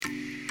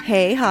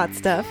Hey, hot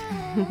stuff.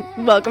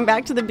 Welcome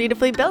back to the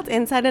Beautifully Built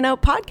Inside and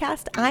Out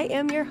podcast. I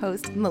am your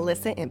host,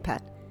 Melissa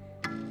Impet.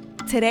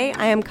 Today,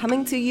 I am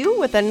coming to you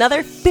with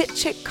another Fit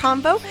Chick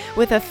combo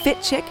with a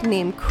fit chick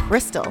named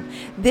Crystal.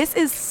 This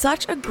is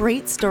such a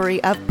great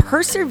story of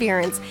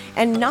perseverance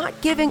and not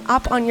giving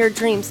up on your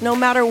dreams, no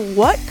matter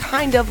what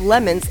kind of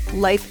lemons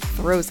life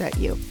throws at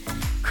you.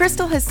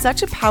 Crystal has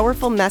such a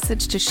powerful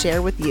message to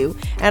share with you,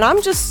 and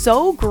I'm just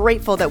so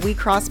grateful that we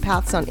crossed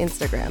paths on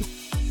Instagram.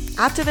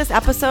 After this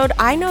episode,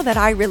 I know that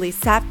I really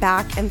sat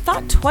back and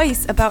thought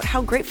twice about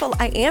how grateful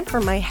I am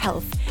for my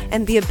health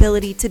and the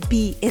ability to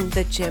be in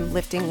the gym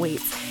lifting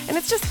weights. And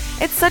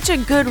it's such a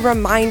good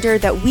reminder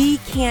that we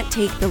can't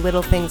take the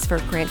little things for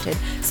granted.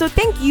 So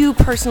thank you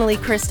personally,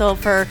 Crystal,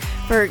 for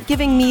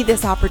giving me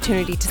this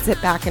opportunity to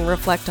sit back and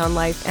reflect on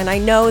life. And I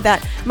know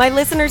that my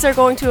listeners are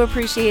going to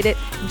appreciate it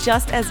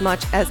just as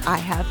much as I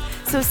have.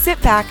 So sit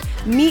back,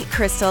 meet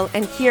Crystal,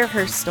 and hear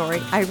her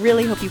story. I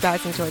really hope you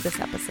guys enjoy this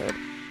episode.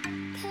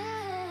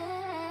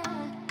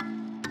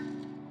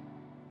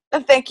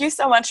 Thank you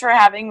so much for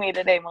having me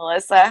today,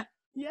 Melissa.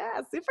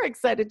 Yeah, super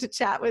excited to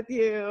chat with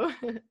you.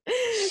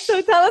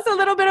 So tell us a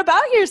little bit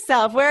about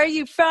yourself. Where are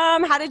you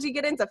from? How did you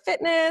get into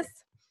fitness?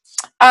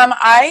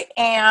 I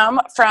am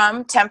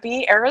from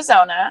Tempe,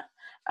 Arizona.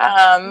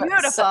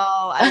 Beautiful. So,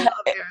 I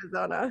love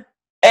Arizona.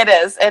 It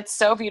is. It's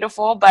so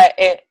beautiful, but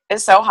it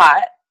is so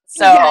hot.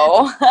 So,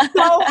 yes.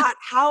 So hot.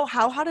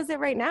 How hot is it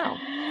right now?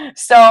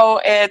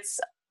 So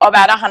it's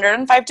about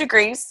 105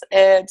 degrees.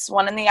 It's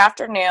 1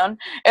 p.m.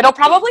 It'll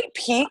probably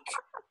peak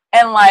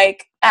and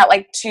at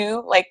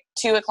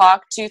 2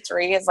 o'clock,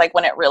 3 is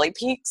when it really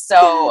peaks.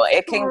 So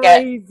it can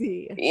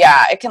crazy.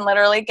 It can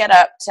literally get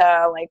up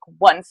to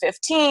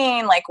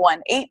 115,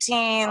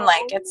 118. Oh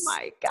my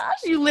gosh.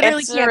 You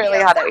literally it's can't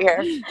really hot out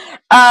here.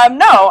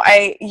 No,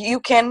 you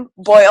can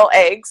boil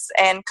eggs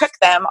and cook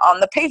them on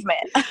the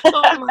pavement.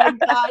 Oh my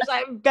gosh.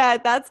 I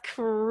bet that's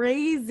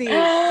crazy.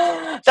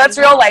 That's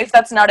real life.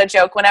 That's not a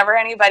joke. Whenever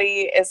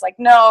anybody is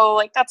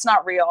no, that's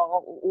not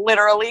real.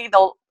 Literally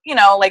they'll,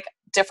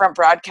 different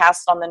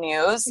broadcasts on the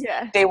news,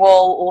 they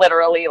will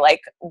literally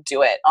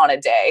do it on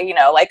a day,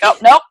 oh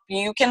nope,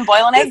 you can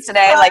boil an egg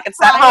today, it's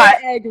that hot.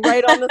 Egg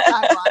right on the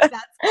sidewalk.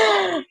 That's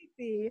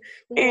crazy.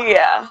 Wow.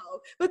 Yeah.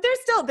 But there's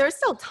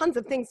still tons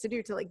of things to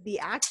do to be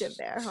active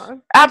there, huh?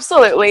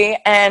 Absolutely.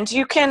 And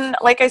you can,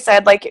 like I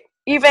said,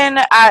 even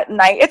at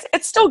night,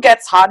 it still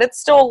gets hot. It's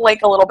still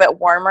a little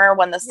bit warmer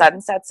when the sun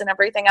sets and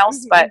everything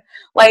else. Mm-hmm.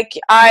 But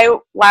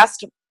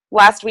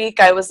last week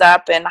I was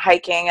up and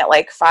hiking at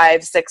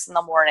 5, 6 in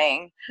the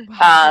morning.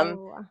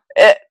 Wow.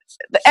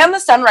 And the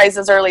sun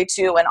rises early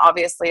too. And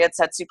obviously it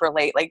sets super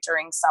late,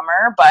 during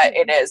summer, but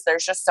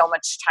there's just so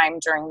much time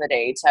during the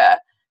day to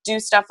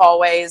do stuff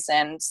always.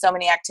 And so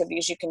many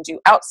activities you can do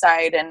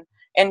outside and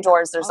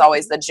indoors. There's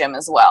always the gym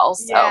as well.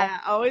 So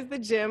yeah, always the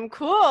gym.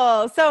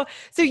 Cool. So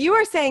you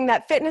were saying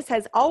that fitness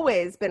has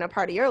always been a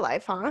part of your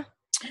life, huh?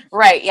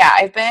 Right. Yeah.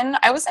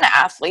 I was an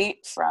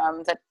athlete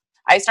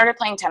I started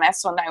playing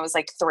tennis when I was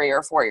 3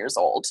 or 4 years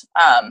old.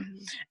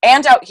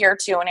 And out here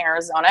too in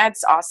Arizona,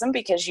 it's awesome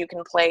because you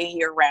can play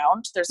year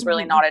round. There's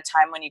really not a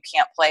time when you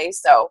can't play.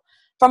 So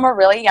from a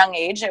really young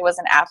age, I was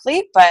an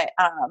athlete, but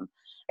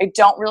I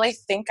don't really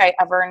think I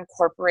ever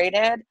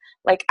incorporated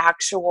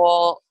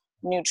actual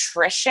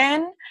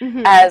nutrition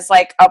as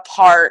a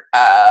part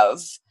of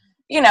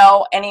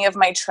any of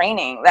my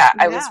training that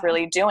I was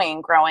really doing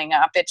growing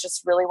up. It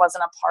just really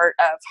wasn't a part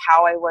of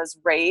how I was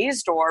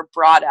raised or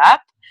brought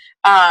up.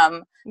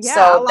 So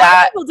a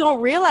lot of people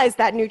don't realize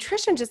that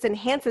nutrition just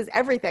enhances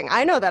everything.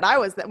 I know that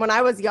when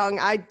I was young,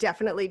 I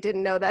definitely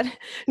didn't know that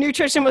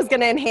nutrition was going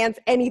to enhance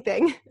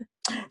anything.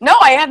 No,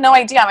 I had no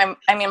idea.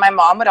 My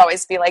mom would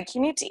always be like,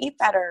 you need to eat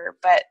better,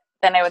 but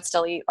then I would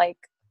still eat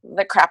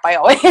the crap I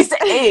always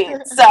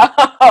ate. So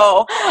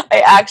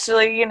I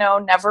actually,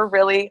 never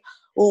really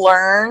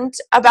learned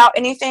about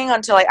anything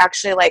until I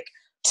actually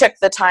took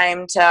the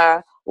time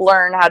to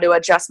learn how to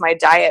adjust my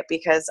diet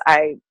because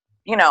I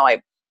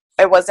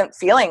wasn't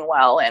feeling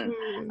well. And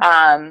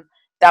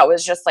that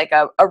was just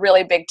a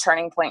really big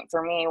turning point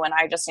for me when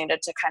I just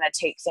needed to kind of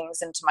take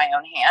things into my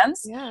own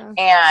hands. Yeah.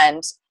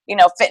 And,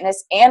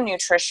 fitness and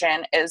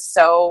nutrition is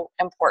so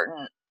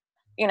important,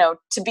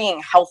 to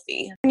being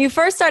healthy. When you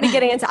first started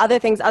getting into other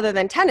things other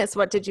than tennis,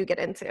 what did you get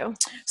into?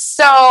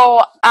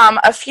 So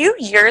a few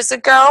years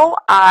ago,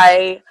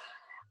 I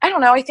don't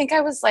know, I think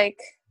I was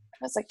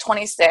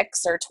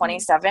 26 or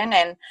 27,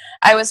 and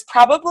I was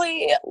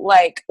probably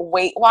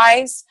weight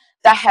wise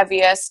the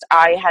heaviest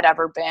I had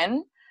ever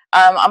been.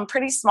 I'm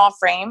pretty small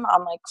frame.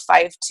 I'm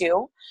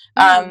 5'2".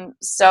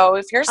 So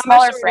if you're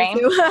smaller frame,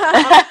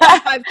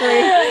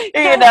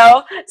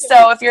 5'3",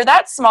 so if you're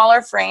that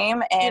smaller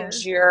frame and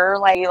you're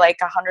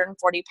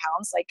 140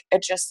 pounds,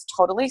 it just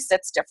totally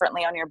sits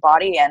differently on your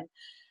body. And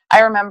I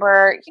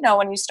remember,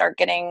 when you start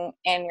getting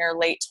in your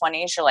late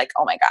 20s, you're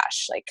oh my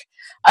gosh,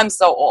 I'm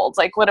so old.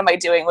 What am I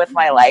doing with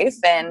my life?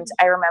 And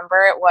I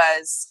remember it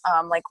was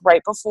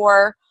right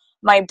before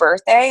my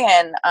birthday.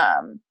 And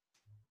I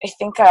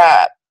think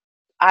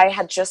I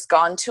had just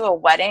gone to a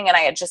wedding, and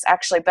I had just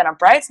actually been a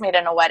bridesmaid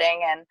in a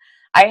wedding, and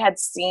I had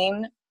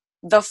seen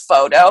the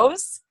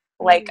photos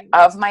like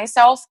of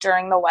myself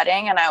during the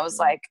wedding, and I was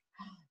like,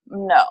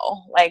 no,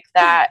 like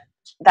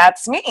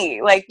that's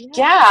me. Like,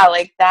 yeah,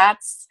 like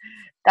that's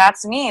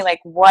me. Like,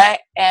 what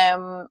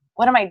am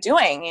I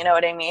doing? You know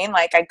what I mean?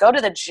 Like, I go to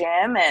the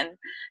gym, and,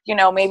 you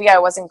know, maybe I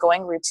wasn't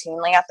going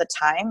routinely at the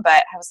time,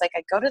 but I was like,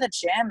 I go to the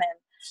gym, and,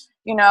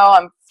 you know,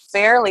 I'm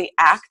fairly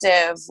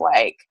active.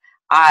 Like,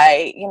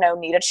 I, you know,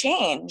 need a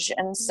change.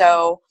 And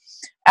so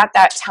at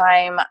that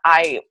time,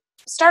 I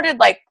started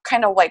like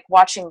kind of like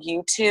watching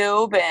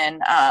YouTube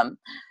and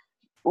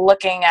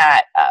looking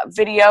at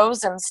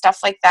videos and stuff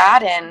like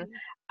that. And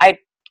I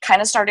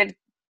kind of started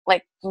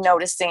like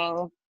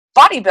noticing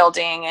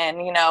bodybuilding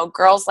and, you know,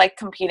 girls like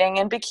competing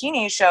in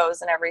bikini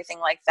shows and everything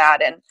like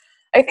that. And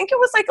I think it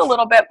was like a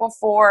little bit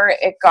before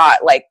it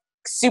got like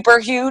super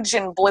huge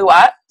and blew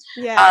up.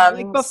 Yeah,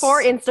 like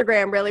before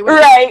Instagram really when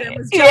right. Instagram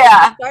was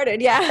just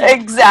started. Yeah.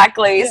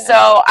 Exactly. Yeah.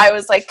 So I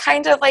was like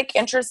kind of like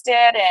interested,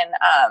 and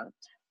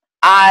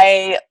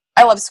I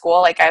love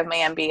school. Like, I have my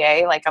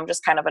MBA. Like, I'm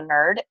just kind of a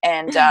nerd,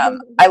 and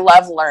I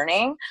love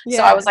learning. Yeah.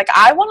 So I was like,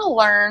 I want to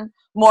learn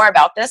more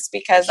about this,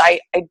 because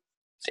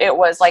it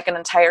was like an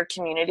entire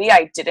community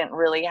I didn't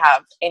really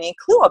have any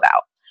clue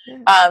about.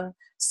 Yeah.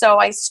 So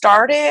I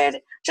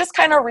started just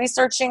kind of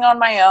researching on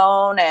my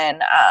own,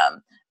 and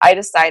I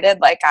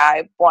decided like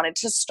I wanted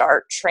to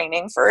start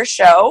training for a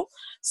show.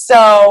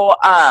 So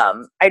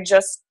I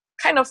just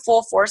kind of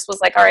full force was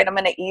like, all right, I'm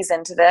going to ease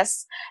into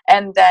this.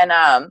 And then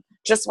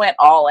just went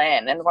all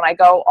in. And when I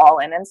go all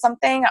in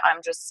something,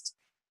 I'm just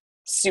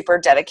super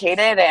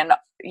dedicated and,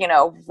 you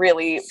know,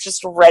 really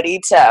just ready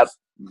to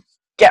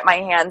get my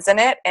hands in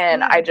it.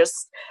 And I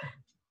just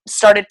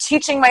started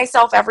teaching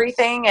myself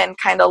everything and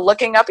kind of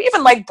looking up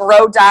even like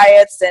bro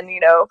diets and,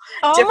 you know,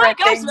 different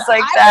things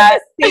like that.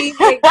 The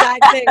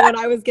exact thing when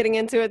I was getting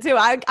into it too.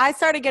 I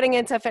started getting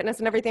into fitness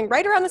and everything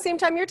right around the same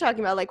time you're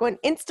talking about. Like, when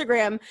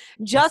Instagram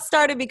just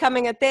started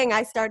becoming a thing,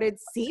 I started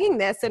seeing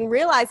this and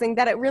realizing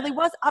that it really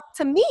was up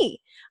to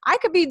me. I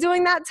could be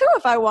doing that too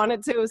if I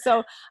wanted to.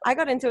 So I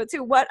got into it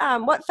too. What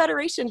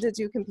federation did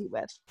you compete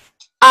with?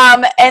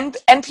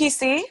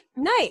 NPC.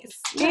 Nice.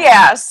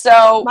 Yeah.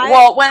 So,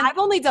 I've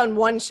only done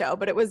one show,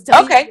 but it was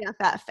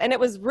WPFF, and it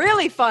was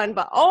really fun.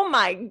 But oh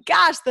my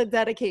gosh, the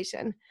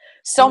dedication!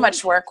 So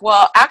much work.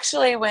 Well,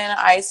 actually, when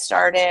I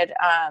started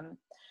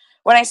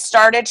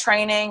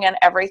training and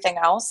everything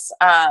else,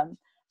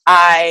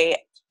 I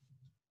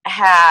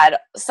had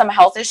some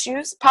health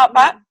issues pop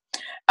up.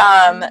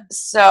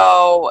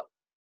 So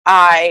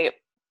I.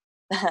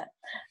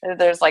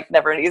 There's like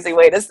never an easy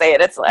way to say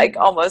it. It's like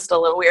almost a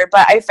little weird,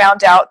 but I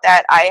found out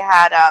that I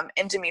had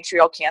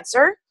endometrial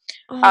cancer.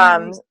 Oh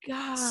my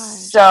gosh.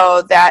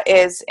 So that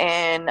is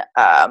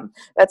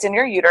that's in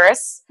your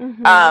uterus.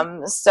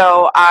 Mm-hmm.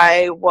 So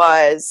I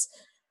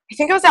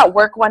think I was at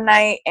work one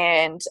night,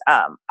 and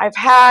I've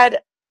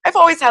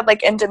always had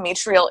like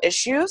endometrial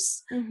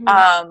issues.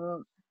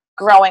 Mm-hmm.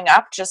 Growing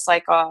up, just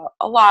like a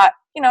lot,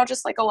 you know,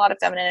 just like a lot of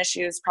feminine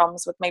issues,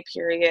 problems with my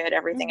period,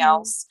 everything mm-hmm.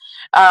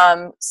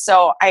 else.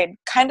 So I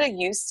kind of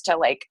used to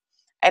like,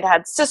 I'd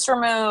had cysts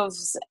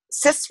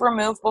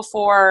removed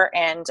before,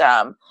 and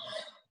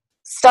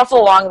stuff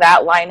along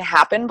that line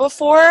happened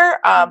before.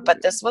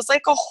 But this was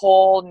like a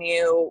whole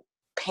new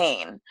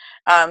pain.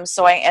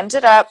 So I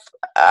ended up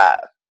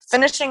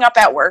finishing up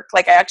at work.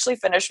 Like, I actually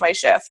finished my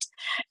shift,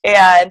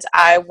 and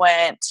I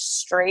went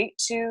straight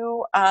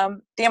to the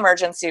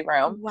emergency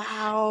room.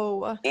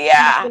 Wow.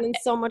 Yeah. You've been in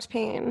so much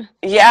pain.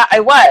 Yeah, I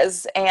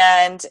was.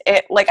 And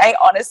it, like, I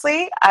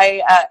honestly,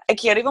 I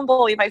can't even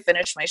believe I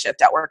finished my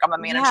shift at work. I'm a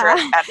manager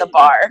at the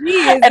bar.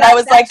 Jeez, and I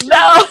was like,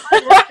 no,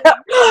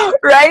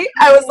 right?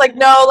 I was like,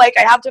 no, like,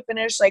 I have to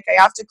finish, like, I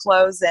have to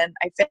close. And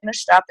I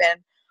finished up,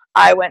 and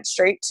I went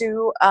straight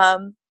to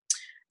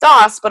the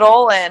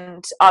hospital,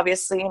 and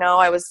obviously, you know,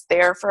 I was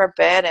there for a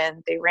bit,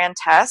 and they ran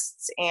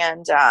tests,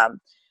 and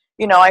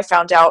you know, I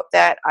found out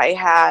that I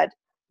had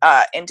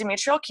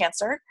endometrial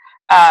cancer.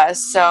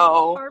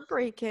 So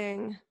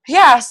heartbreaking.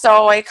 Yeah,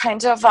 so I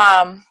kind of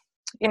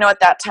you know, at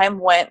that time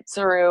went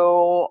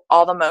through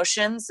all the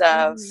motions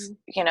of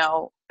you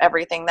know,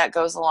 everything that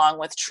goes along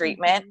with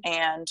treatment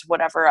and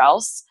whatever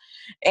else.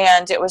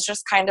 And it was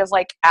just kind of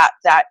like at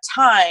that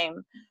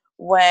time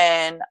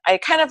when I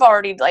kind of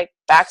already like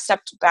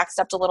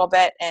backstepped a little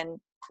bit and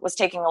was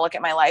taking a look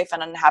at my life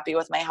and unhappy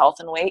with my health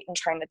and weight and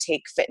trying to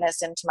take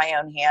fitness into my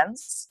own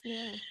hands.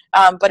 Yeah.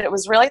 But it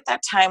was really at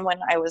that time when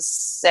I was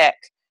sick,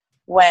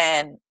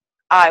 when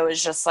I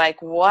was just like,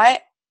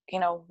 what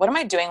am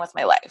I doing with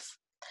my life?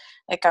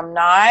 Like, I'm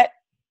not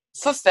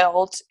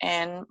fulfilled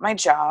in my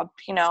job,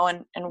 you know,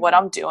 and what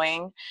I'm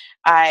doing.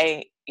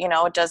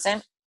 It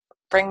doesn't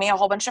bring me a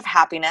whole bunch of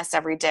happiness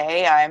every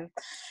day. I'm,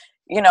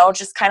 you know,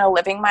 just kind of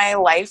living my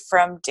life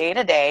from day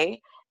to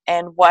day,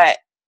 and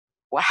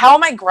how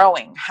am I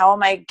growing? How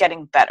am I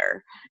getting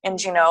better? And,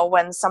 you know,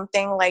 when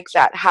something like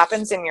that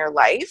happens in your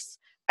life,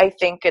 I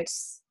think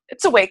it's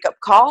a wake up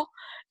call.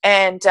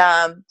 And,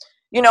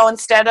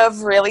 instead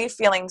of really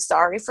feeling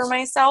sorry for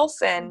myself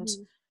and,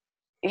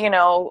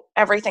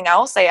 everything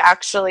else, I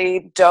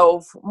actually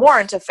dove more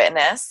into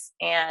fitness.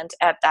 And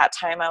at that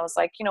time I was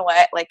like, you know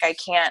what, like I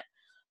can't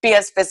be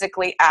as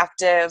physically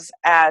active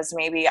as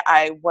maybe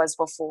I was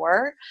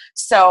before.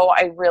 So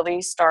I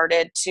really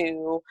started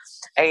to,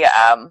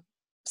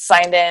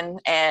 signed in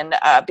and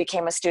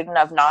became a student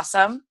of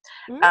NASM,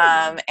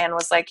 and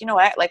was like, you know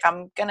what, like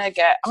I'm gonna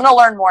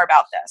learn more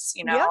about this.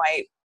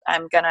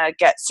 I'm gonna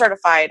get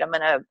certified. I'm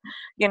gonna,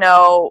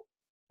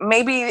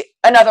 maybe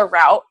another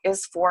route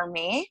is for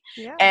me.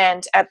 Yeah.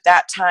 And at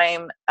that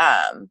time,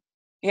 I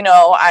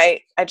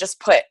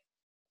just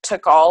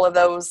took all of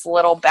those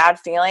little bad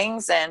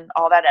feelings and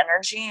all that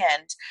energy,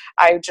 and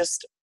I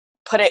just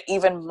put it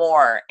even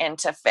more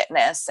into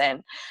fitness,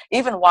 and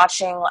even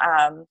watching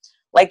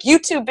like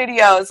YouTube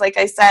videos, like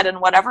I said,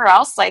 and whatever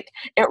else, like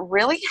it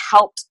really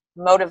helped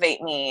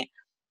motivate me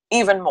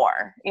even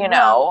more,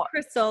 Wow,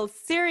 Crystal,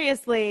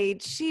 seriously,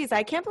 geez,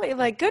 I can't believe,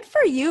 like, good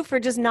for you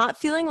for just not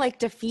feeling like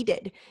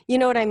defeated. You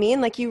know what I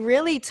mean? Like, you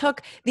really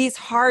took these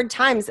hard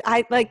times.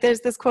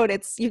 There's this quote,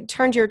 you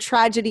turned your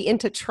tragedy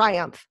into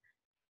triumph.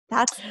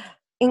 That's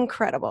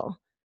incredible.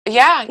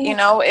 Yeah.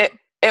 It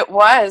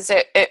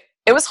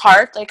was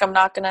hard. Like, I'm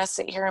not going to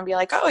sit here and be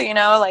like, oh,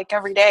 like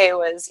every day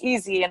was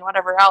easy and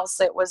whatever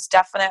else. It was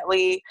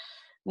definitely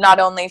not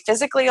only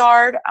physically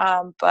hard,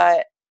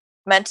 but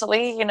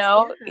mentally,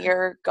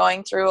 you're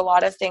going through a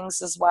lot of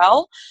things as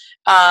well.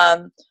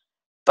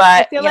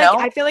 But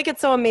I feel like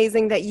it's so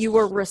amazing that you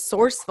were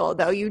resourceful,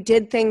 though. You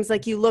did things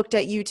like you looked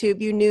at YouTube,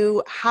 you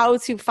knew how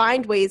to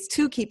find ways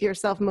to keep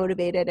yourself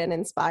motivated and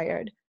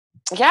inspired.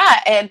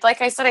 Yeah. And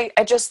like I said,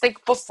 I just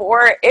think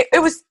before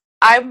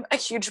I'm a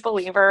huge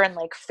believer in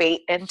like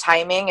fate and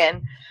timing,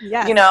 and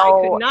yes,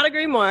 I could not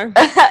agree more.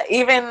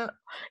 even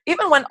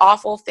when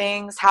awful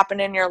things happen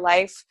in your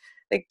life,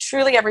 like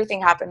truly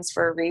everything happens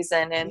for a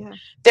reason. And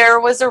there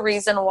was a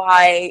reason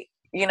why,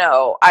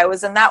 I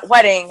was in that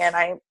wedding and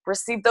I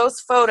received those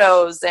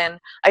photos, and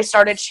I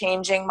started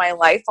changing my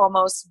life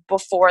almost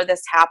before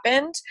this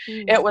happened.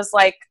 It was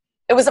a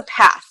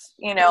path,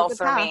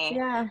 for me.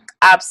 Yeah.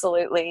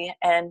 Absolutely.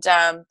 And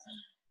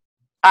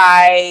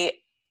I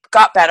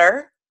got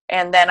better,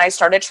 and then I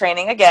started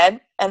training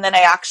again, and then I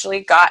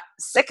actually got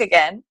sick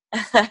again.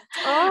 I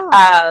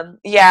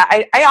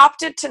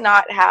opted to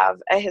not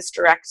have a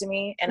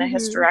hysterectomy, and a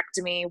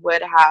hysterectomy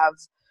would have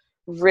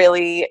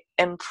really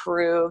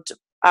improved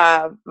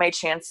my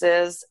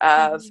chances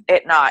of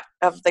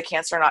the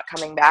cancer not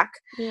coming back.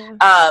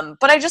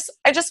 But I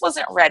just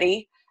wasn't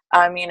ready.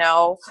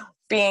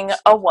 Being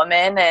a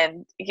woman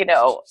and,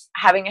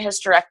 having a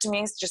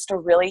hysterectomy is just a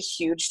really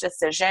huge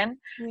decision.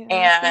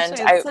 And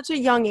at such a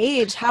young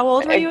age. How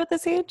old were you at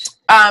this age?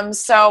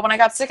 So when I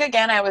got sick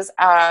again, I was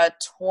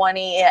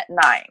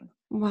 29.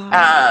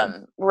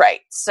 Wow.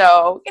 Right.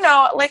 So,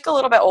 like a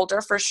little bit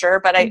older for sure,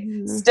 but I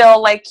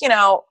still I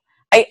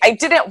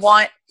didn't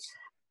want,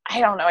 I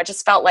don't know. I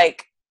just felt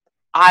like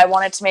I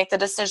wanted to make the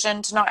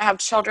decision to not have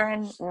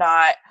children,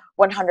 not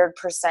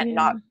 100%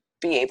 not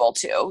be able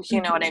to, you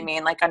know what I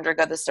mean? Like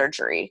undergo the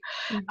surgery.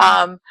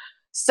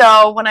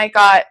 So when I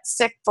got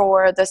sick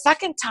for the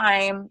second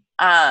time,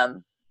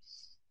 I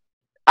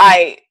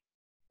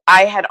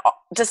had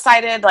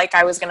decided like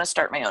I was going to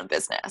start my own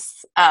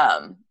business,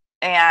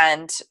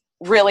 and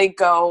really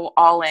go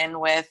all in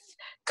with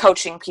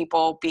coaching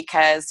people,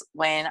 because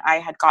when I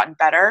had gotten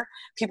better,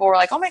 people were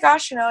like, oh my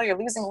gosh, you're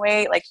losing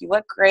weight. Like you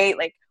look great.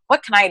 Like,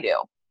 what can I do?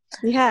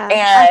 Yeah.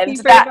 And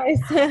that,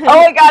 oh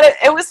my God,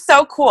 it was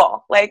so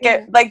cool. Like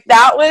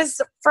that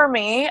was for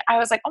me. I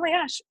was like, oh my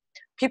gosh,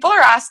 people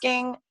are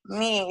asking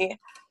me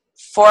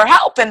for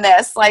help in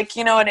this. Like,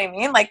 you know what I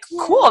mean? Like,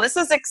 cool, this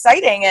is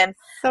exciting. And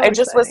I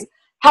just was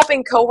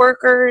helping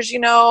coworkers,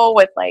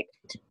 with like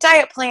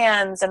diet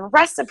plans and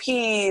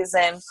recipes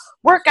and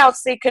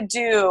workouts they could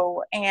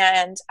do.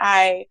 And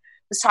I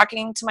was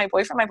talking to my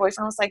boyfriend. My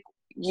boyfriend was like,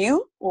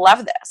 you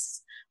love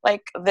this.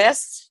 Like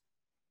this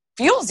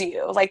fuels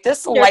you, like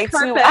this lights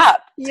you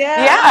up.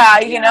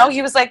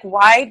 He was like,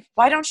 why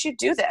don't you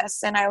do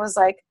this? And I was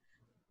like,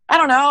 I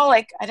don't know,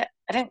 like I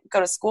didn't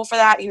go to school for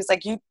that. He was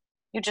like, you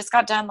just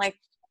got done, like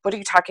what are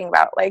you talking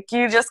about? Like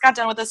you just got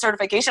done with a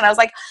certification. I was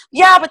like,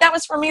 yeah, but that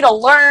was for me to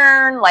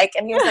learn. Like,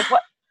 and he was like,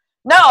 what?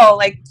 No,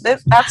 like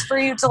that's for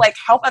you to like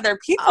help other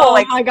people. Oh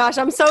like, my gosh,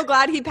 I'm so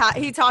glad he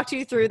talked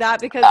you through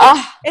that, because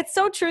it's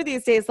so true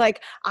these days.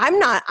 Like I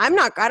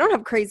don't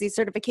have crazy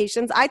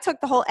certifications. I took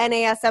the whole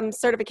NASM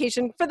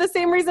certification for the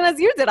same reason as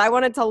you did. I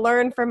wanted to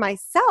learn for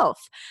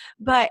myself.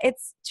 But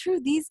it's true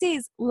these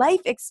days,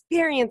 life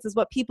experience is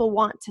what people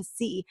want to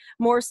see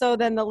more so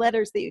than the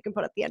letters that you can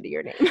put at the end of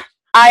your name.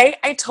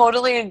 I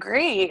totally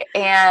agree.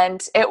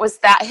 And it was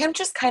that him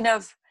just kind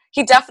of,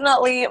 he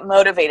definitely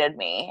motivated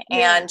me.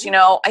 And,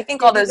 I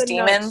think all those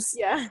demons,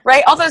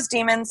 right? All those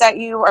demons that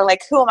you are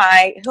like, who am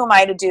I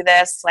to do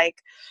this? Like,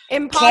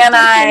 imposter can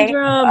I,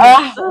 syndrome.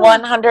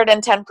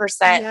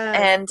 110%.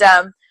 And,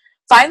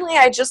 finally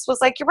I just was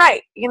like, you're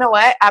right. You know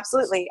what?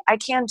 Absolutely. I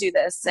can do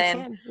this.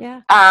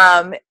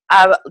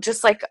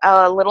 Just like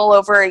a little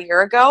over a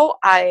year ago,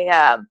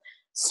 I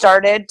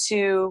started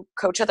to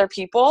coach other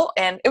people,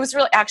 and it was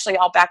really, actually,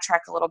 I'll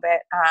backtrack a little bit.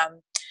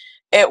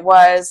 It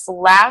was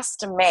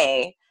last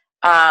May,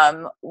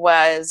 I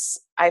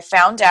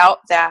found out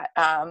that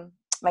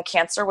my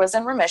cancer was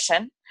in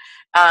remission,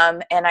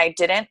 and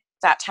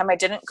that time I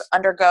didn't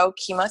undergo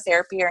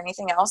chemotherapy or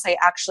anything else. I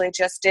actually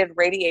just did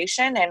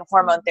radiation and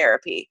hormone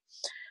therapy.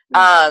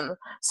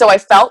 So I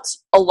felt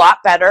a lot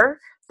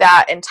better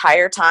that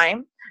entire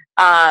time,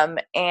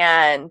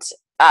 and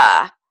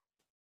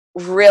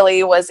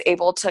really was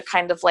able to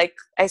kind of, like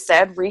I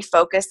said,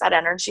 refocus that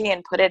energy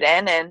and put it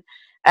in. And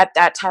at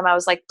that time I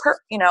was like,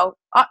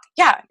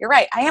 yeah, you're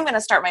right. I am going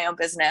to start my own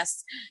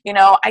business.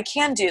 I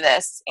can do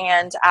this.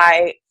 And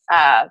I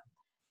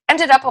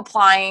ended up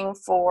applying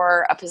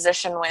for a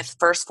position with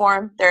First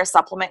Form. They're a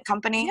supplement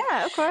company.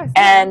 Yeah, of course.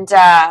 And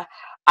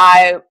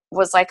I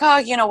was like, oh,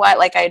 you know what?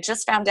 Like, I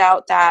just found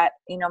out that,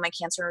 my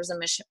cancer was in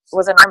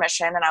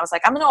remission. And I was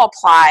like, I'm going to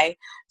apply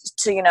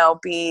to,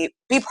 be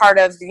part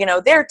of,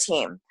 their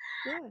team.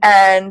 Yeah.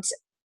 And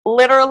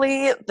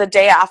literally the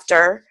day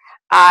after,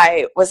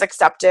 I was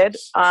accepted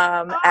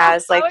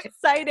as like, so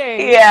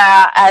exciting.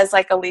 Yeah, as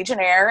like a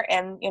Legionnaire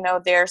in,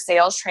 their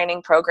sales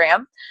training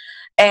program.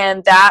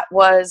 And that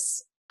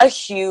was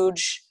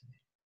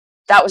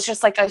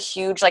just like a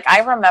huge, like, I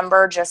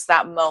remember just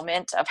that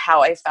moment of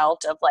how I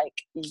felt of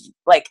like,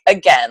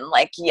 again,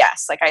 like,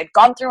 yes, like I had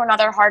gone through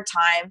another hard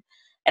time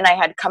and I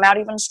had come out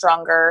even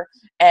stronger.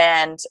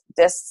 And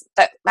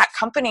that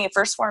company,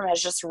 First Form,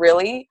 has just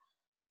really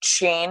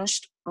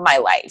changed my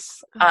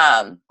life,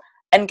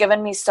 and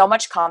given me so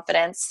much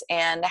confidence,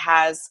 and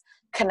has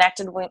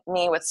connected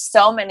me with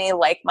so many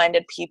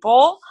like-minded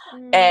people.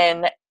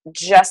 And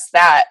just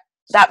that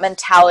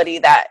mentality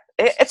that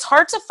it's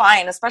hard to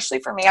find, especially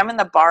for me. I'm in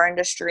the bar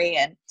industry,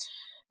 and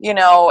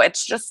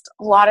it's just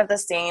a lot of the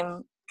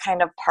same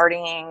kind of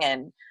partying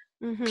and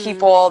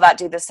people that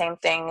do the same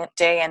thing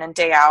day in and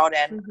day out.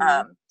 And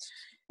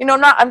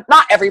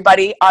not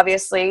everybody,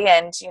 obviously,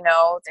 and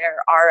there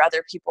are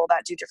other people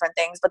that do different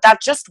things, but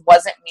that just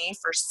wasn't me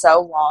for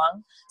so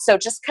long. So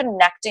just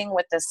connecting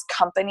with this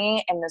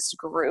company and this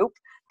group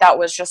that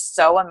was just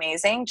so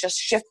amazing just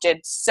shifted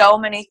so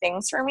many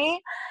things for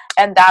me.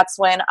 And that's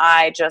when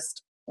I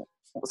just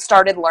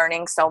started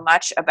learning so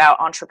much about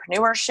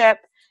entrepreneurship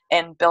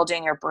and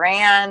building your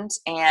brand.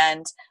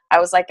 And I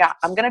was like,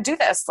 I'm going to do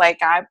this.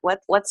 Like,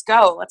 let's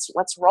go.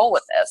 Let's roll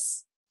with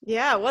this.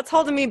 Yeah. What's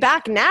holding me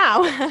back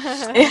now?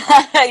 Yeah.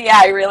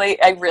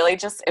 I really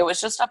just, it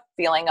was just a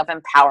feeling of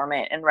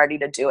empowerment and ready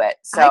to do it.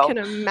 So I can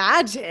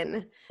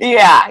imagine.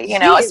 Yeah.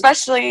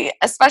 Especially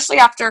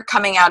after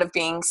coming out of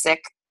being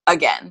sick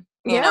again,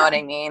 you know what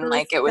I mean?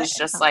 Like, it was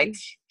just like,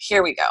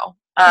 here we go.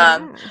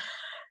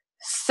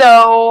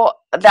 So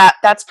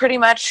that's pretty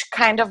much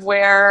kind of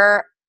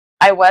where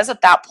I was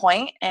at that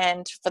point.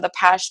 And for the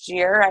past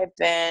year, I've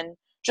been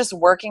just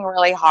working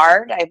really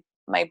hard.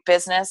 My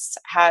business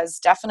has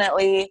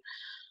definitely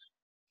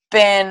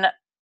been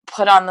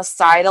put on the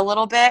side a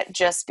little bit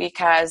just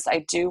because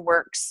I do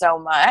work so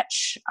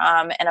much.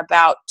 And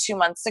about 2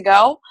 months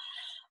ago,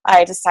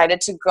 I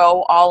decided to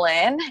go all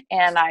in,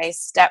 and I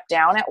stepped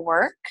down at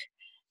work.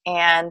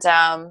 And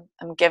I'm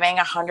giving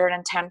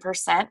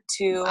 110%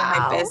 to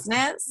my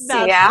business.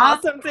 That's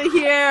awesome to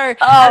hear.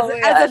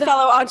 As a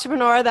fellow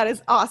entrepreneur, that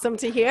is awesome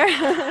to hear.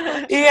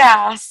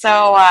 Yeah.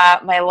 So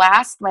my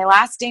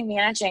last day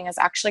managing is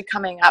actually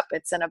coming up.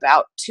 It's in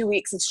about 2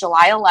 weeks. It's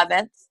July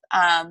 11th.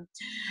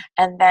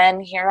 And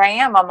then here I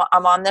am.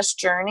 I'm on this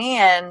journey,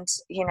 and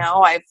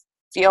I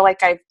feel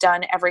like I've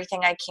done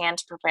everything I can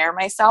to prepare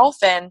myself,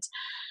 and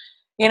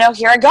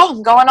here I go.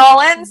 I'm going all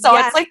in. So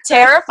It's like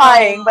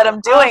terrifying, but I'm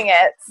doing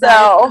it.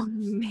 So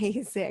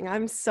amazing.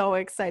 I'm so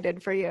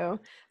excited for you.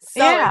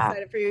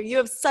 Excited for you. You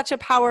have such a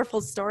powerful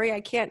story.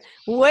 I can't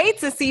wait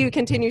to see you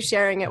continue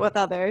sharing it with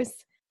others.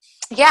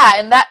 Yeah.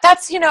 And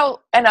that's,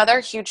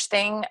 another huge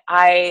thing.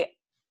 I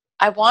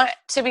want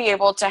to be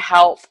able to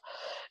help,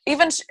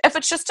 even if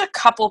it's just a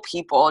couple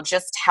people,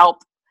 just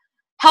help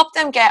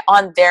them get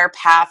on their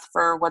path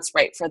for what's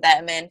right for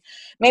them. And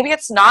maybe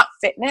it's not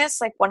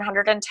fitness like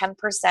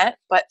 110%,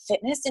 but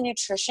fitness and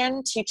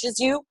nutrition teaches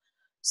you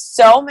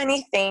so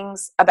many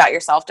things about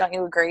yourself. Don't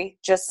you agree?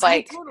 Just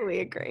like, I totally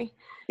agree.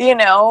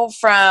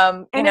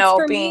 For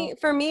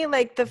me,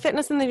 like the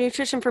fitness and the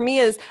nutrition for me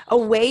is a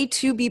way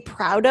to be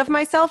proud of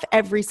myself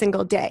every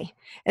single day.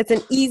 It's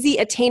an easy,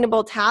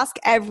 attainable task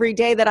every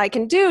day that I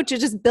can do to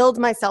just build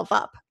myself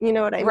up. You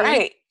know what I mean?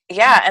 Right.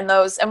 Yeah. And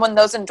when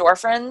those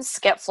endorphins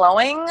get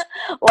flowing,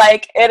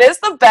 like, it is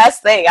the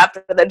best thing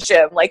after the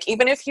gym. Like,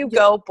 even if you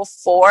go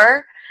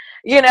before,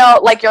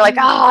 like, you're like,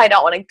 oh, I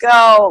don't want to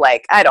go.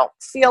 Like, I don't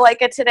feel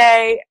like it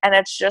today. And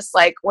it's just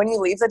like, when you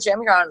leave the gym,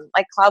 you're on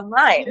like cloud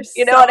nine.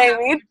 You know what I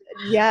mean?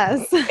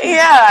 Yes.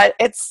 Yeah.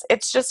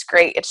 It's just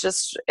great. It's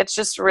just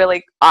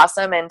really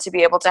awesome. And to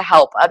be able to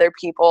help other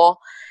people.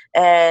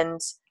 And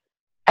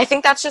I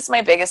think that's just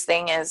my biggest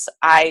thing is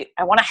I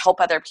want to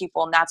help other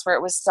people. And that's where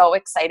it was so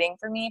exciting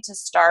for me to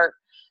start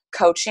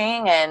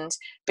coaching and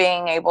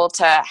being able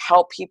to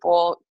help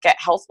people get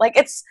health. Like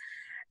it's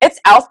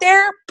out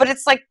there, but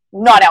it's like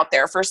not out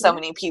there for so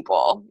many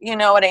people. You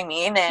know what I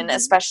mean? And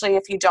especially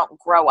if you don't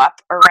grow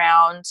up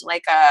around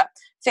like a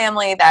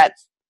family that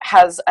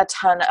has a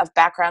ton of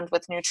background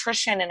with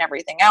nutrition and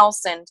everything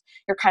else, and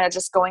you're kind of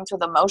just going through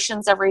the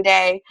motions every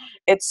day,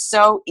 it's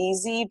so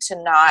easy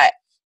to not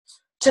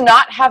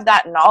have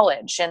that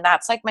knowledge. And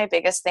that's like my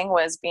biggest thing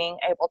was being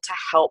able to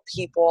help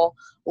people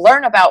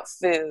learn about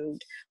food,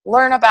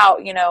 learn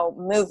about, you know,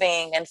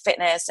 moving and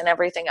fitness and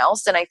everything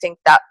else. And I think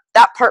that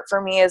part for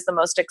me is the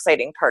most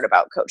exciting part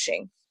about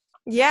coaching.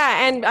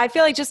 Yeah. And I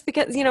feel like just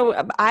because, you know,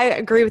 I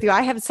agree with you.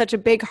 I have such a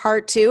big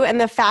heart too. And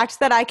the fact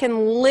that I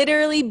can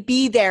literally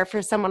be there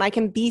for someone, I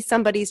can be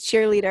somebody's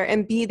cheerleader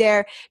and be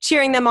there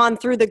cheering them on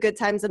through the good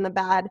times and the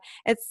bad.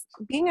 It's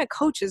being a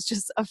coach is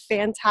just a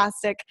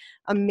fantastic,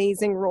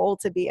 amazing role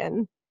to be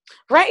in.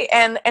 Right.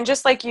 And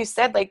just like you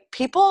said, like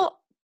people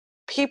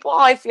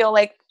I feel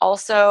like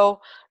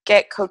also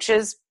get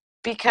coaches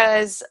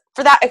because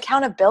for that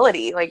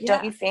accountability, like,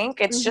 don't you think?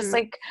 It's just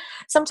like,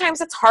 sometimes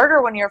it's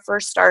harder when you're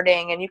first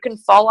starting and you can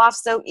fall off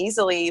so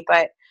easily,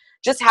 but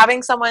just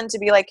having someone to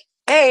be like,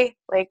 hey,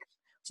 like,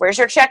 where's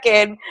your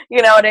check-in?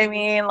 You know what I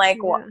mean? Like,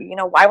 you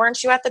know, why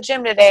weren't you at the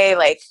gym today?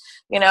 Like,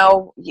 you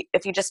know,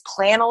 if you just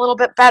plan a little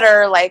bit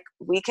better, like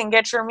we can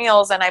get your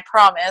meals. And I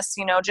promise,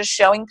 you know, just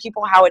showing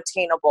people how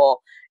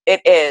attainable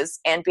it is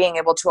and being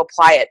able to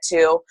apply it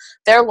to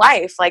their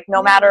life, like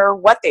no matter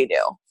what they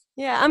do.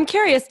 Yeah, I'm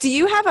curious. Do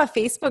you have a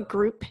Facebook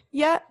group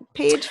yet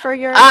page for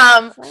your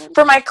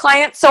for my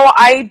clients? So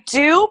I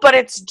do, but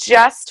it's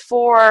just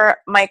for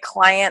my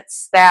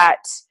clients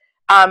that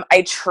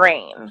I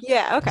train.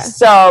 Yeah. Okay.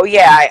 So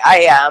yeah,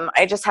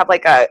 I just have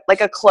like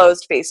a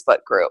closed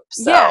Facebook group.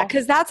 So. Yeah,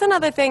 because that's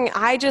another thing.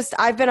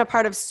 I've been a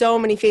part of so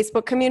many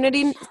Facebook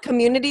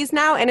communities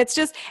now, and it's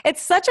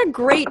such a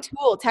great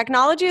tool.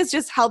 Technology has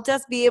just helped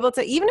us be able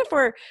to, even if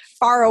we're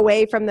far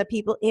away from the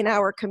people in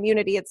our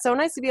community, it's so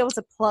nice to be able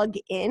to plug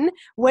in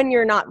when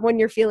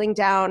you're feeling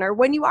down or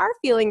when you are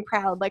feeling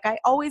proud. Like I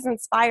always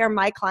inspire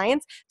my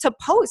clients to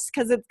post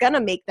because it's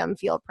gonna make them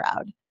feel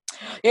proud.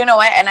 You know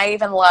what? And I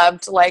even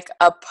loved like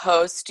a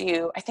post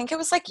I think it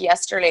was like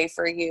yesterday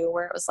for you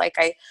where it was like,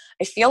 I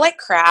feel like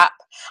crap.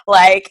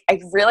 Like I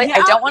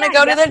don't want to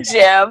go to the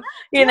gym,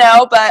 you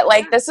know, but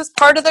like this is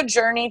part of the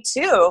journey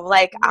too.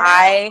 Like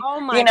gosh.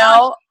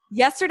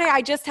 Yesterday,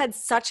 I just had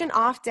such an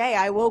off day.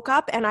 I woke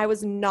up and I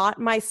was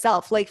not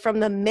myself. Like from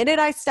the minute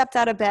I stepped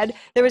out of bed,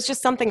 there was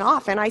just something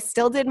off. And I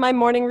still did my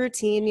morning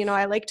routine. You know,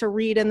 I like to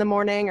read in the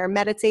morning or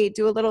meditate,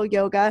 do a little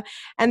yoga.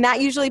 And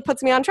that usually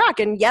puts me on track.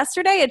 And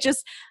yesterday,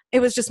 it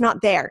was just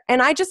not there.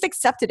 And I just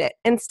accepted it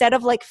instead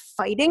of like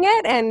fighting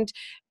it and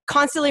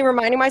constantly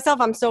reminding myself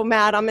I'm so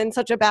mad, I'm in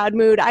such a bad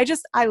mood. I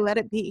let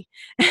it be.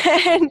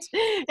 And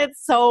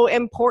it's so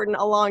important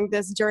along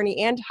this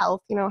journey and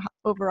health, you know,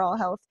 overall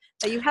health,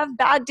 that you have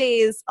bad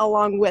days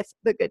along with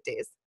the good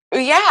days.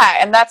 Yeah.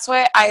 And that's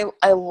why I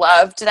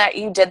loved that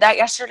you did that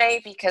yesterday,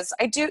 because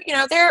I do, you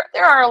know, there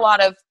are a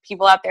lot of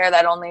people out there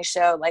that only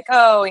show like,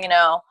 oh, you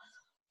know,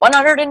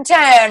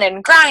 110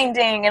 and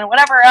grinding and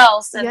whatever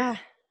else. And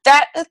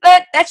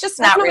that's just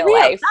not real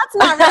life. That's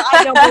not real.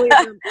 I don't believe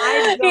them.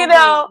 You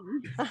know,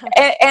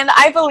 and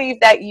I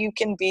believe that you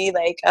can be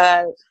like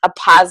a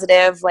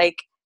positive, like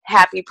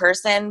happy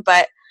person,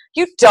 but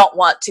you don't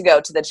want to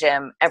go to the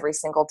gym every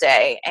single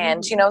day.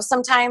 And, you know,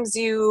 sometimes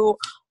you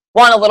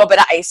want a little bit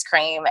of ice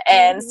cream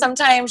and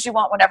sometimes you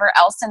want whatever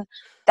else. And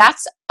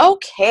that's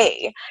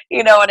okay.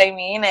 You know what I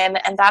mean? And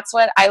that's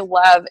what I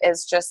love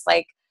is just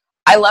like,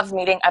 I love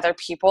meeting other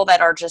people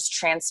that are just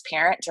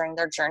transparent during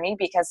their journey,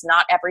 because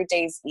not every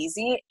day is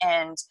easy.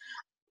 And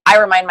I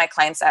remind my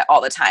clients that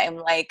all the time.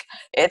 Like,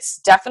 it's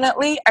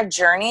definitely a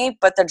journey,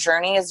 but the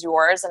journey is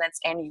yours and it's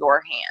in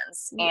your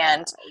hands. Yeah.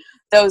 And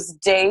those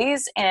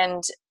days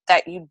and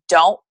that you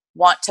don't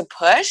want to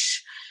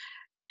push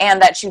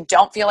and that you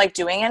don't feel like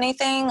doing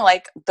anything,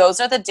 like those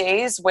are the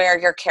days where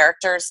your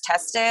character is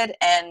tested.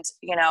 And,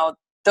 you know,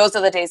 those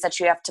are the days that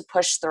you have to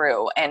push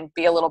through and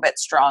be a little bit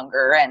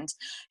stronger. And,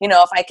 you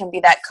know, if I can be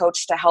that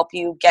coach to help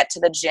you get to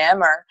the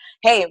gym, or,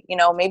 hey, you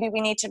know, maybe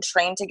we need to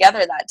train together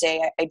that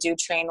day. I do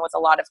train with a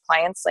lot of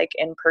clients like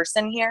in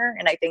person here.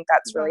 And I think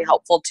that's really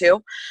helpful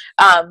too.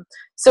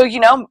 So,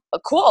 you know,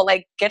 cool.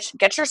 Like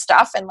get your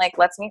stuff and like,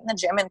 let's meet in the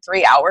gym in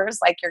 3 hours.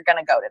 Like you're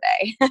going to go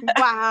today.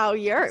 Wow.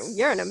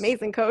 You're an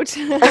amazing coach.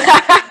 You're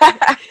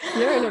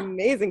an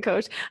amazing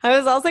coach. I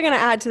was also going to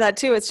add to that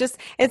too. It's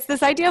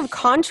this idea of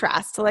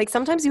contrast. Like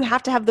sometimes you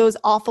have to have those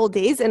awful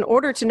days in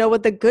order to know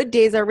what the good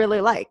days are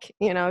really like.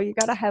 You know, you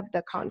got to have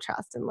the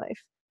contrast in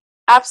life.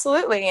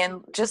 Absolutely.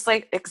 And just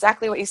like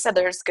exactly what you said,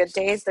 there's good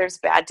days, there's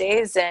bad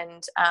days.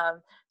 And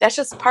that's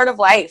just part of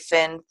life.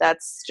 And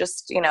that's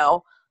just, you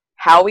know,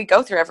 how we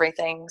go through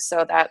everything.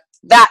 So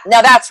now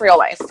that's real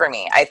life for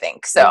me, I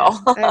think. So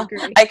I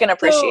agree. I can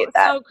appreciate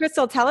that. So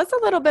Crystal, tell us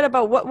a little bit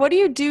about what do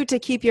you do to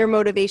keep your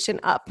motivation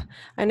up?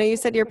 I know you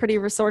said you're pretty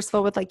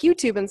resourceful with like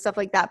YouTube and stuff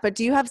like that, but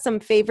do you have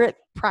some favorite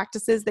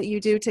practices that you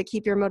do to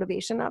keep your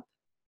motivation up?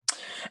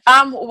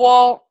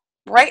 Well,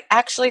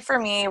 actually for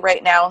me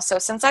right now, so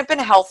since I've been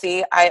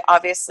healthy, I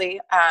obviously,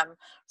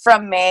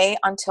 from May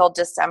until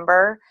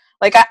December,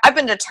 like I've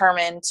been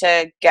determined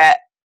to get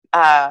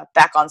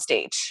back on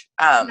stage.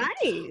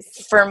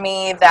 Nice. For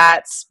me,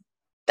 that's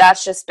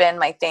just been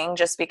my thing,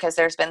 just because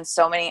there's been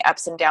so many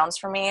ups and downs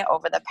for me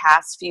over the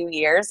past few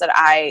years that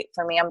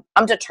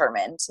I'm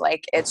determined.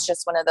 Like, it's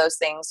just one of those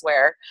things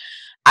where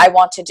I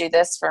want to do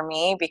this for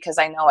me because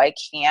I know I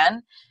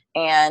can,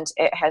 and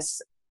it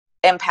has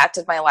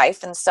impacted my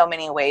life in so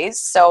many ways.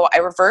 So I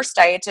reverse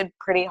dieted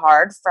pretty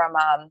hard from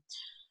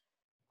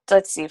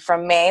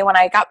from May when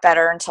I got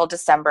better until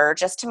December,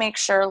 just to make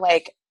sure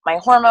like my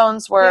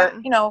hormones were,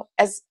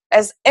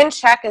 as in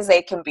check as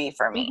they can be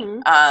for me.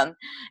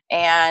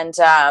 And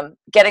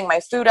getting my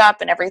food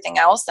up and everything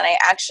else. And I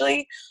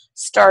actually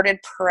started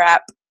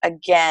prep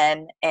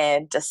again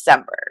in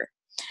December.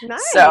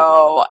 Nice.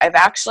 So I've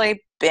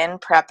actually been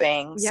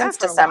prepping since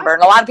December.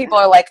 And a lot of people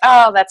are like,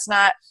 oh, that's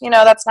not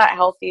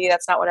healthy.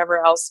 That's not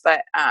whatever else.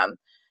 But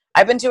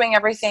I've been doing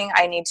everything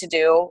I need to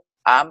do.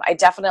 I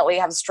definitely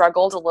have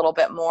struggled a little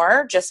bit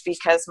more just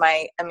because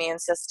my immune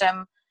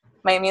system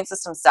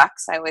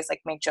sucks. I always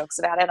like make jokes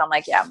about it. I'm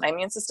like, yeah, my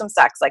immune system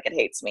sucks. Like, it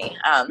hates me.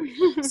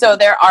 So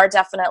there are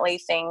definitely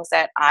things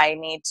that I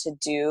need to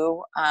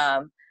do,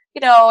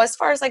 as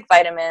far as like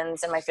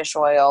vitamins and my fish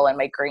oil and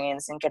my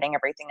greens and getting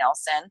everything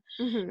else in.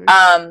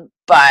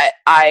 But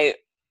I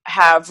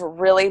have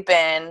really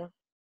been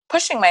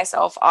pushing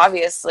myself,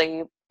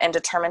 obviously, and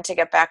determined to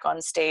get back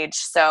on stage.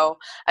 So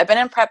I've been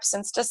in prep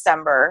since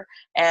December,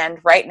 and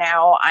right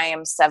now I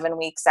am 7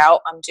 weeks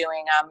out. I'm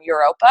doing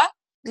Europa.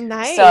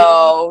 Nice.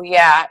 So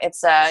yeah,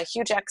 it's a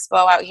huge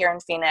expo out here in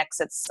Phoenix.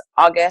 It's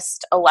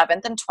August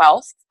 11th and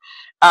 12th.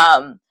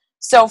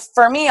 So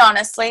for me,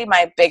 honestly,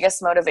 my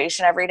biggest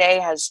motivation every day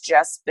has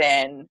just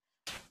been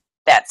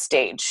that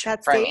stage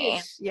for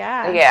me.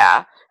 Yeah.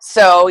 Yeah.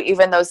 So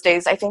even those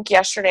days, I think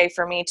yesterday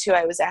for me too,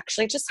 I was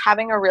actually just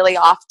having a really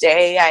off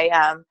day.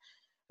 I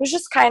was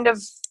just kind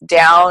of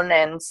down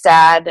and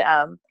sad.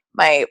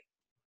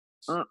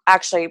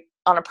 Actually,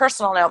 on a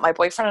personal note, my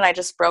boyfriend and I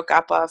just broke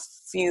up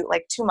 2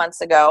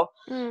 months ago.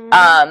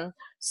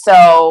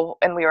 So,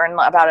 and we were in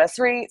about a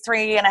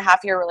 3.5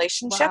 year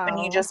relationship, and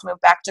he just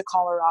moved back to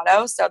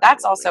Colorado. So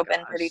that's also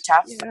been pretty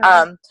tough.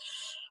 Yeah.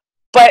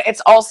 But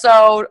it's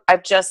also,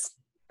 I've just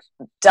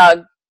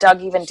dug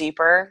even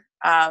deeper.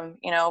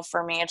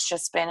 For me, it's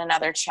just been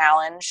another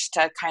challenge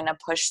to kind of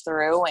push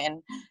through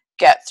and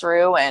get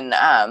through. And,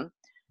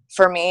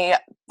 for me,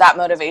 that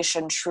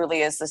motivation truly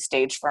is the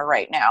stage for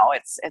right now.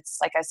 It's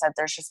like I said,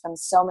 there's just been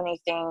so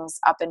many things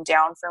up and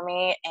down for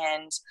me,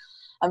 and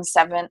I'm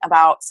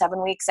about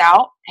 7 weeks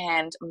out,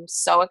 and I'm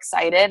so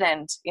excited.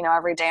 And,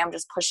 every day I'm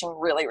just pushing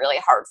really, really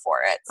hard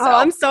for it. So. Oh,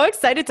 I'm so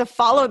excited to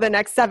follow the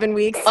next 7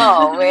 weeks.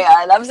 Oh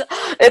man.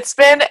 It's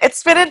been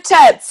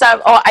intense.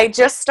 I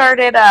just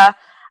started,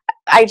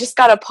 I just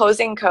got a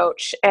posing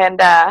coach, and,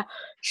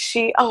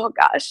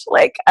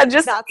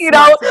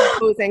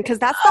 posing, because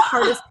that's the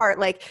hardest part.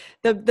 Like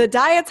the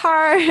diet's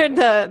hard,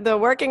 the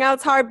working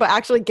out's hard, but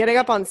actually getting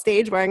up on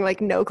stage wearing like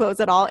no clothes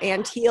at all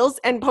and heels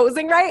and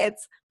posing right,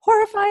 it's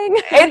horrifying.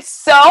 It's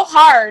so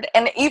hard.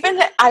 And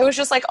even I was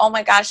just like, oh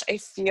my gosh, I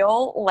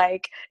feel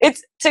like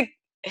it's to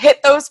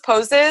hit those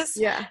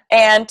poses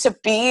and to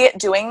be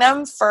doing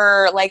them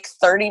for like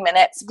 30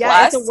 minutes plus.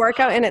 Yeah, it's a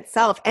workout in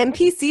itself.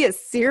 NPC is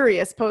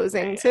serious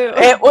posing too.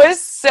 It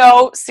was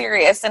so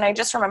serious. And I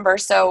just remember,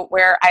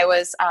 where I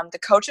was, the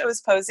coach I was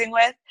posing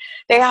with,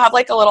 they have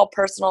like a little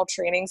personal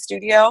training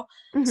studio.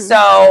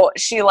 So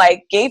she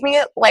like gave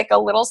me like a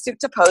little suit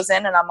to pose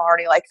in, and I'm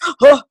already like,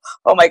 oh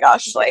my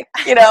gosh, like,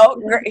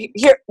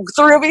 here,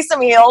 threw me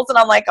some heels, and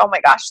I'm like, oh my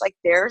gosh, like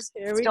there's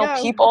still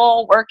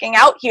people working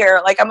out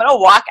here. Like, I'm going to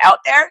walk out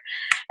there.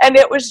 And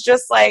it was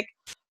just like,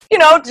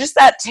 just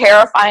that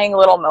terrifying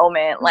little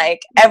moment.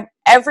 Like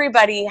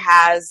everybody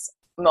has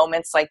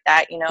moments like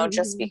that,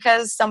 just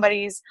because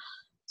somebody's,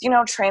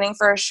 training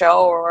for a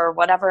show or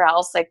whatever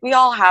else. Like, we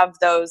all have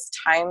those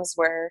times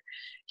where,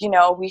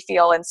 we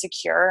feel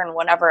insecure and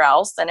whatever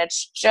else. And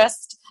it's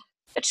just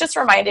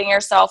reminding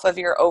yourself of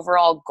your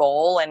overall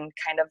goal and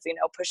kind of,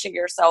 pushing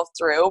yourself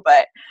through.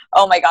 But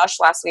oh my gosh,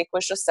 last week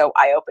was just so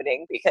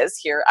eye-opening, because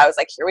I was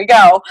like, here we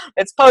go.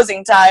 It's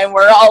posing time.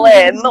 We're all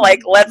in.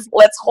 Like,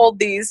 let's hold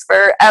these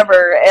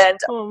forever. And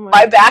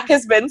my back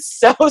has been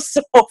so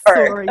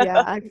sore.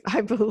 Yeah,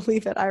 I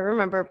believe it. I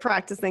remember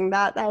practicing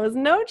that. That was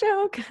no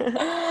joke.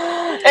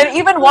 And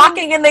even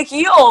walking in the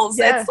heels,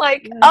 it's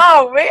like,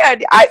 oh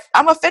man,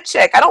 I'm a fit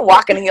chick. I don't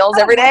walk in heels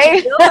every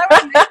day.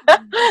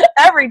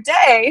 Every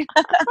day.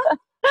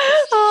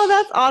 Oh,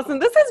 that's awesome.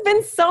 This has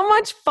been so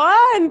much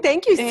fun.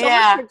 Thank you so much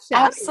for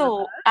chatting with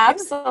us.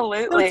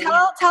 Absolutely.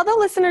 So tell the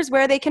listeners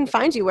where they can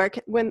find you.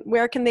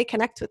 Where can they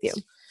connect with you?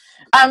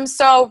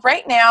 So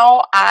right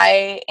now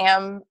I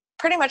am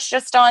pretty much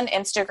just on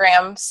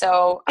Instagram.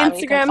 So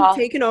you can Instagram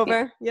taking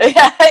over. Yep.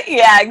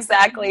 Yeah,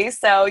 exactly.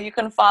 So you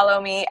can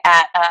follow me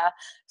at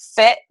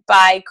Fit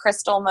by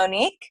Crystal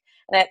Monique,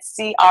 and it's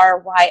CrystalMonique.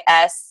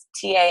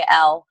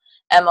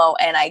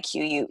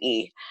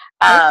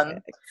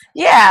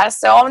 Yeah,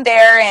 so I'm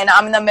there, and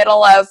I'm in the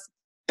middle of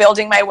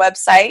building my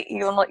website.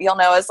 You'll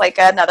know, as like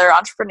another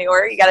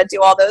entrepreneur, you got to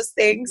do all those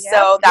things. Yep,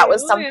 so that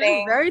was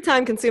something very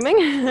time consuming.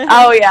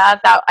 Oh yeah,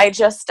 that I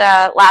just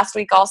last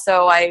week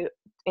also I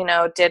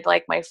did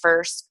like my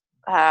first.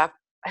 I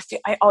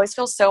always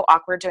feel so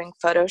awkward doing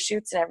photo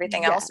shoots and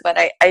everything else, but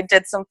I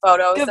did some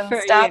photos Good and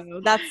for stuff.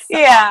 You. That's so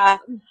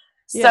awesome.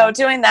 So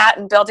doing that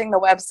and building the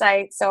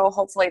website. So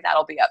hopefully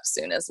that'll be up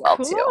soon as well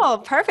too. Cool.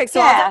 Perfect. So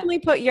I'll definitely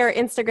put your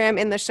Instagram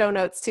in the show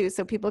notes too,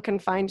 so people can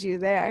find you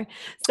there.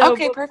 So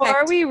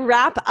before we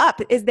wrap up,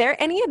 is there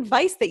any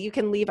advice that you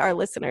can leave our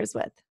listeners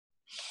with?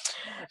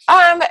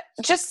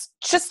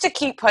 Just to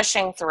keep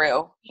pushing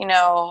through.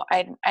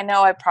 I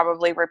know I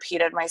probably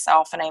repeated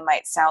myself and I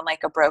might sound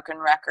like a broken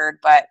record,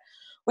 but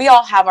we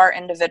all have our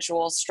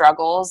individual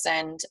struggles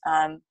and,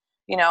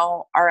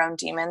 our own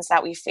demons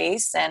that we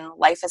face, and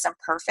life isn't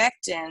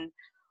perfect, and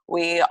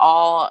we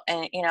all,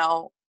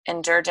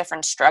 endure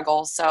different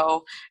struggles.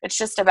 So it's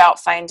just about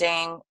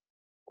finding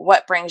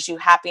what brings you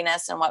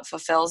happiness and what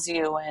fulfills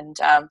you. And,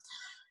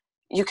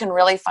 you can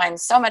really find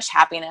so much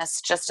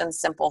happiness just in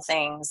simple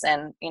things.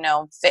 And,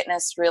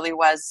 fitness really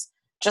was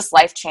just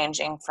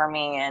life-changing for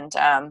me. And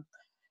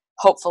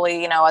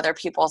hopefully, other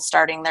people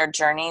starting their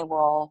journey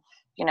will,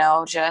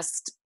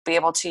 just be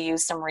able to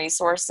use some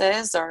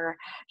resources or,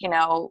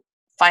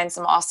 find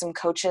some awesome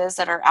coaches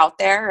that are out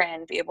there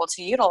and be able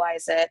to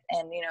utilize it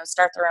and,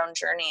 start their own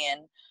journey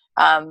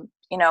and,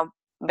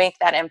 make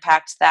that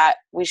impact that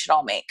we should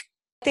all make.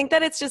 I think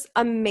that it's just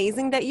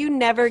amazing that you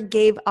never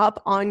gave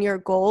up on your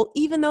goal,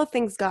 even though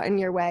things got in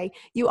your way.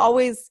 You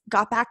always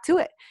got back to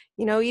it.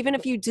 Even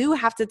if you do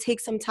have to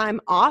take some time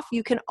off,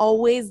 you can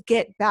always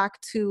get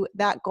back to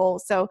that goal.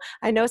 So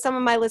I know some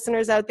of my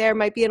listeners out there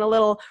might be in a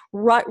little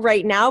rut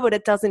right now, but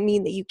it doesn't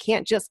mean that you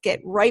can't just get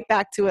right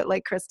back to it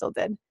like Crystal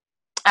did.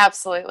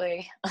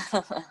 Absolutely.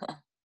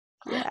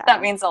 Yeah.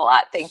 That means a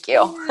lot. Thank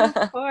you.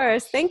 Of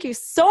course. Thank you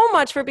so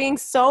much for being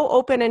so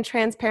open and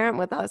transparent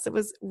with us. It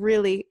was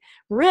really,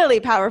 really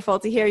powerful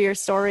to hear your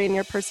story and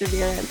your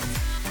perseverance.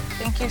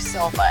 Thank you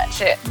so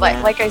much.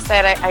 Like I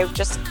said, I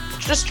just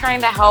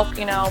trying to help,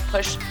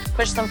 push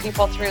some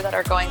people through that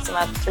are going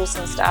through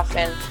some stuff,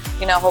 and,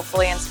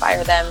 hopefully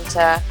inspire them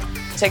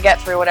to get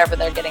through whatever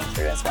they're getting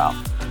through as well.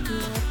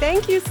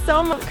 Thank you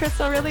so much,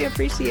 Crystal. Really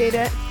appreciate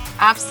it.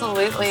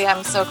 Absolutely.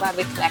 I'm so glad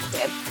we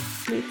connected.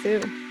 Me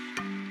too.